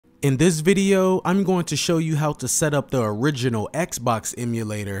In this video, I'm going to show you how to set up the original Xbox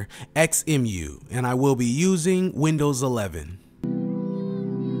emulator, Xemu, and I will be using Windows 11.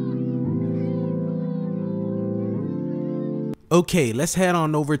 Okay, let's head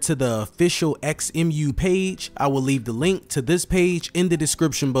on over to the official Xemu page. I will leave the link to this page in the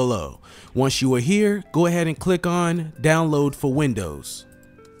description below. Once you are here, go ahead and click on Download for Windows,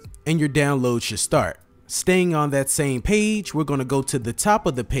 and your download should start. Staying on that same page, we're going to go to the top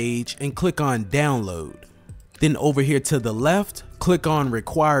of the page and click on Download. Then over here to the left, click on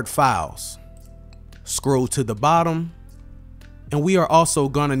Required Files. Scroll to the bottom, and we are also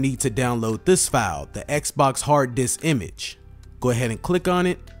going to need to download this file, the Xbox hard disk image. Go ahead and click on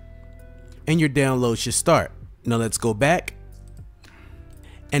it, and your download should start. Now let's go back.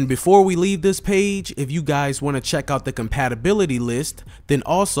 And before we leave this page, if you guys want to check out the compatibility list, then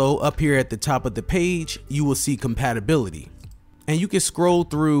also up here at the top of the page, you will see compatibility. And you can scroll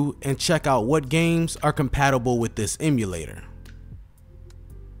through and check out what games are compatible with this emulator.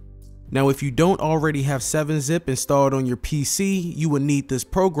 Now, if you don't already have 7-zip installed on your PC, you will need this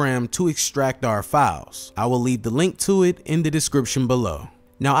program to extract our files. I will leave the link to it in the description below.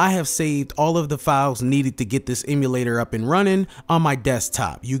 Now, I have saved all of the files needed to get this emulator up and running on my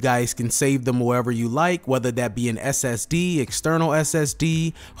desktop. You guys can save them wherever you like, whether that be an SSD, external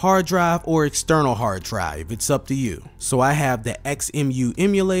SSD, hard drive, or external hard drive. It's up to you. So I have the Xemu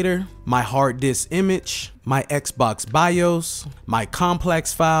emulator, my hard disk image, my Xbox BIOS, my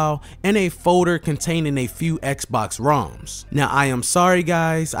complex file, and a folder containing a few Xbox ROMs. Now, I am sorry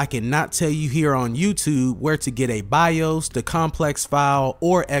guys, I cannot tell you here on YouTube where to get a BIOS, the complex file,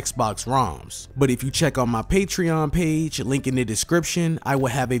 or Xbox ROMs. But if you check on my Patreon page, link in the description, I will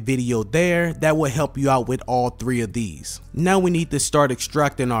have a video there that will help you out with all three of these. Now we need to start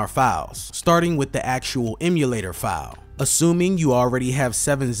extracting our files, starting with the actual emulator file. Assuming you already have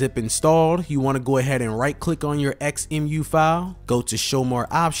 7-zip installed, you want to go ahead and right click on your Xemu file, go to Show More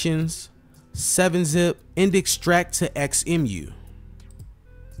Options, 7-zip, and extract to Xemu.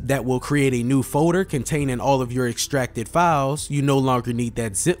 That will create a new folder containing all of your extracted files. You no longer need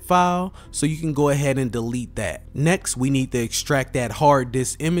that zip file, so you can go ahead and delete that. Next, we need to extract that hard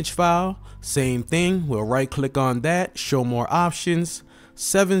disk image file. Same thing, we'll right click on that, Show More Options,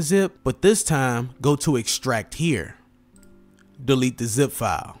 7-zip, but this time go to Extract here. Delete the zip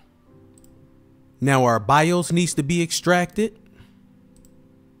file. Now our BIOS needs to be extracted,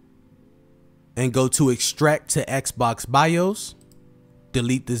 and go to Extract to Xbox BIOS.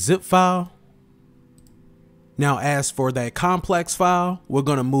 Delete the zip file. Now as for that complex file, we're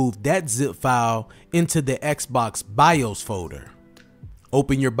going to move that zip file into the Xbox BIOS folder.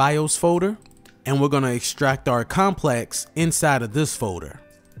 Open your BIOS folder, and we're going to extract our complex inside of this folder.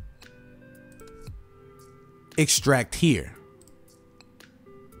 Extract here,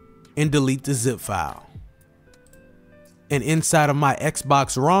 and delete the zip file. And inside of my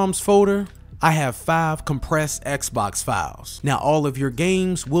Xbox ROMs folder, I have 5 compressed Xbox files. Now all of your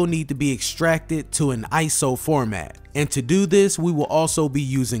games will need to be extracted to an ISO format. And to do this, we will also be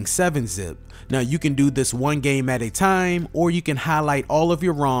using 7-zip. Now you can do this one game at a time, or you can highlight all of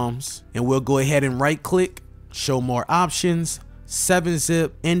your ROMs, and we'll go ahead and right click, Show More Options,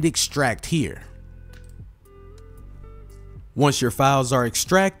 7-zip, and extract here. Once your files are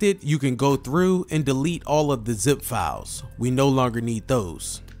extracted, you can go through and delete all of the zip files. We no longer need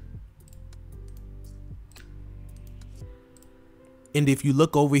those. And if you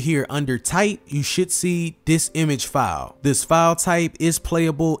look over here under type, you should see this image file. This file type is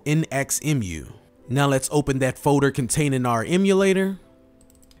playable in Xemu. Now let's open that folder containing our emulator.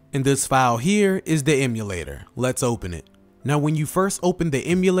 And this file here is the emulator. Let's open it. Now when you first open the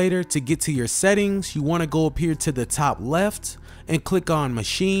emulator, to get to your settings, you want to go up here to the top left and click on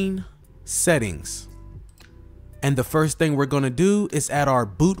Machine Settings. And the first thing we're going to do is add our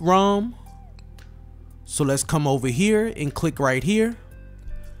boot ROM. So let's come over here and click right here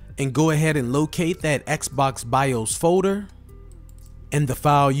and go ahead and locate that Xbox BIOS folder. And the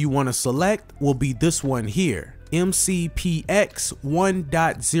file you want to select will be this one here, mcpx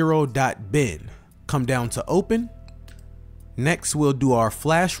 1.0.bin. Come down to Open. Next, we'll do our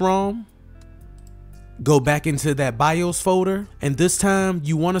flash ROM. Go back into that BIOS folder, and this time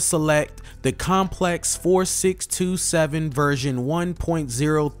you want to select the complex 4627 version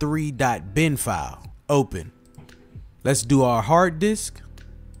 1.03.bin file. Open. Let's do our hard disk,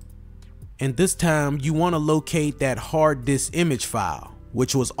 and this time you want to locate that hard disk image file,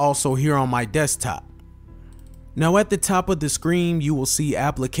 which was also here on my desktop. Now at the top of the screen, you will see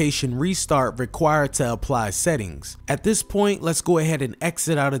application restart required to apply settings. At this point, let's go ahead and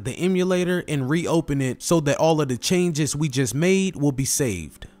exit out of the emulator and reopen it so that all of the changes we just made will be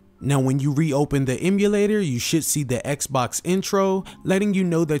saved. Now when you reopen the emulator, you should see the Xbox intro letting you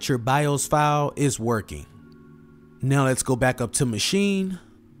know that your BIOS file is working. Now let's go back up to Machine,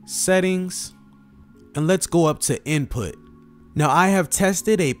 Settings, and let's go up to Input. Now I have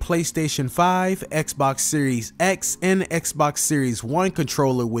tested a PlayStation 5, Xbox Series X, and Xbox Series 1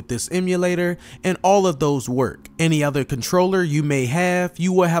 controller with this emulator, and all of those work. Any other controller you may have,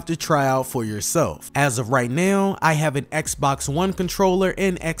 you will have to try out for yourself. As of right now, I have an Xbox One controller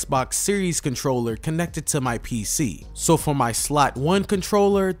and Xbox Series controller connected to my PC. So for my slot 1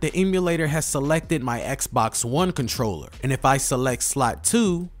 controller, the emulator has selected my Xbox One controller, and if I select slot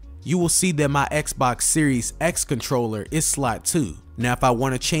 2, you will see that my Xbox Series X controller is slot 2. Now if I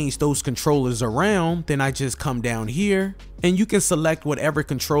want to change those controllers around, then I just come down here and you can select whatever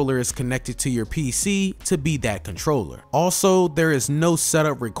controller is connected to your PC to be that controller. Also, there is no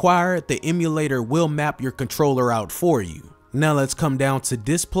setup required. The emulator will map your controller out for you. Now let's come down to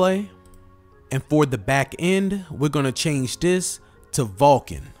Display, and for the back end, we're going to change this to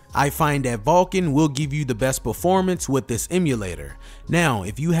Vulkan. I find that Vulkan will give you the best performance with this emulator. Now,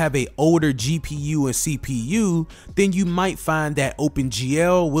 if you have an older GPU and CPU, then you might find that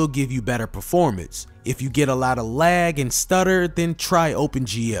OpenGL will give you better performance. If you get a lot of lag and stutter, then try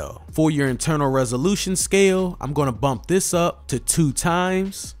OpenGL. For your internal resolution scale, I'm going to bump this up to 2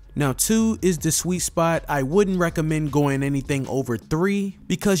 times. Now 2 is the sweet spot. I wouldn't recommend going anything over 3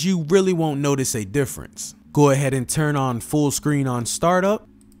 because you really won't notice a difference. Go ahead and turn on full screen on startup.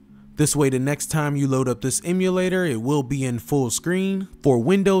 This way the next time you load up this emulator, it will be in full screen. For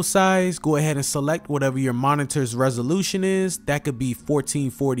window size, go ahead and select whatever your monitor's resolution is. That could be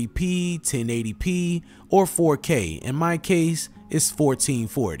 1440p, 1080p, or 4K. In my case, it's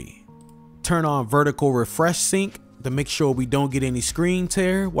 1440. Turn on vertical refresh sync to make sure we don't get any screen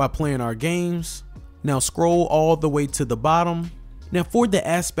tear while playing our games. Now scroll all the way to the bottom. Now for the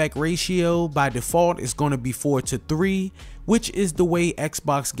aspect ratio, by default it's going to be 4:3, which is the way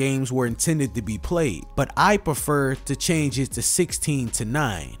Xbox games were intended to be played, but I prefer to change it to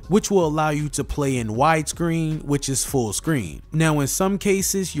 16:9, which will allow you to play in widescreen, which is full screen. Now in some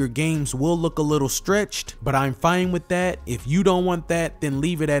cases your games will look a little stretched, but I'm fine with that. If you don't want that, then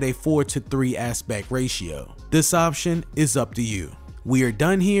leave it at a 4:3 aspect ratio. This option is up to you. We are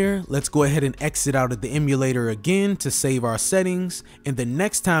done here. Let's go ahead and exit out of the emulator again to save our settings, and the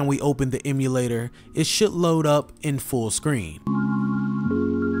next time we open the emulator, it should load up in full screen.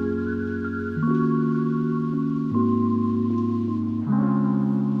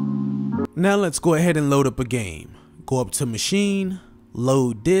 Now let's go ahead and load up a game. Go up to Machine,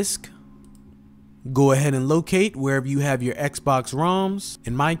 Load Disk. Go ahead and locate wherever you have your Xbox ROMs.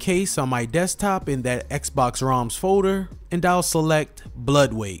 In my case, on my desktop in that Xbox ROMs folder, and I'll select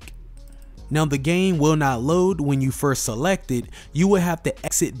Bloodwake. Now the game will not load when you first select it. You will have to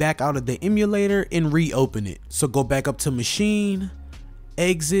exit back out of the emulator and reopen it. So go back up to Machine,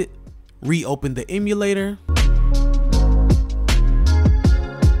 exit, reopen the emulator.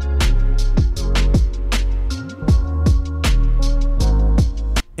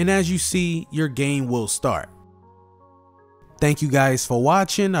 And as you see, your game will start. Thank you guys for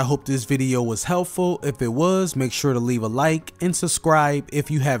watching. I hope this video was helpful. If it was, make sure to leave a like and subscribe if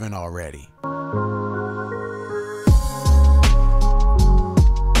you haven't already.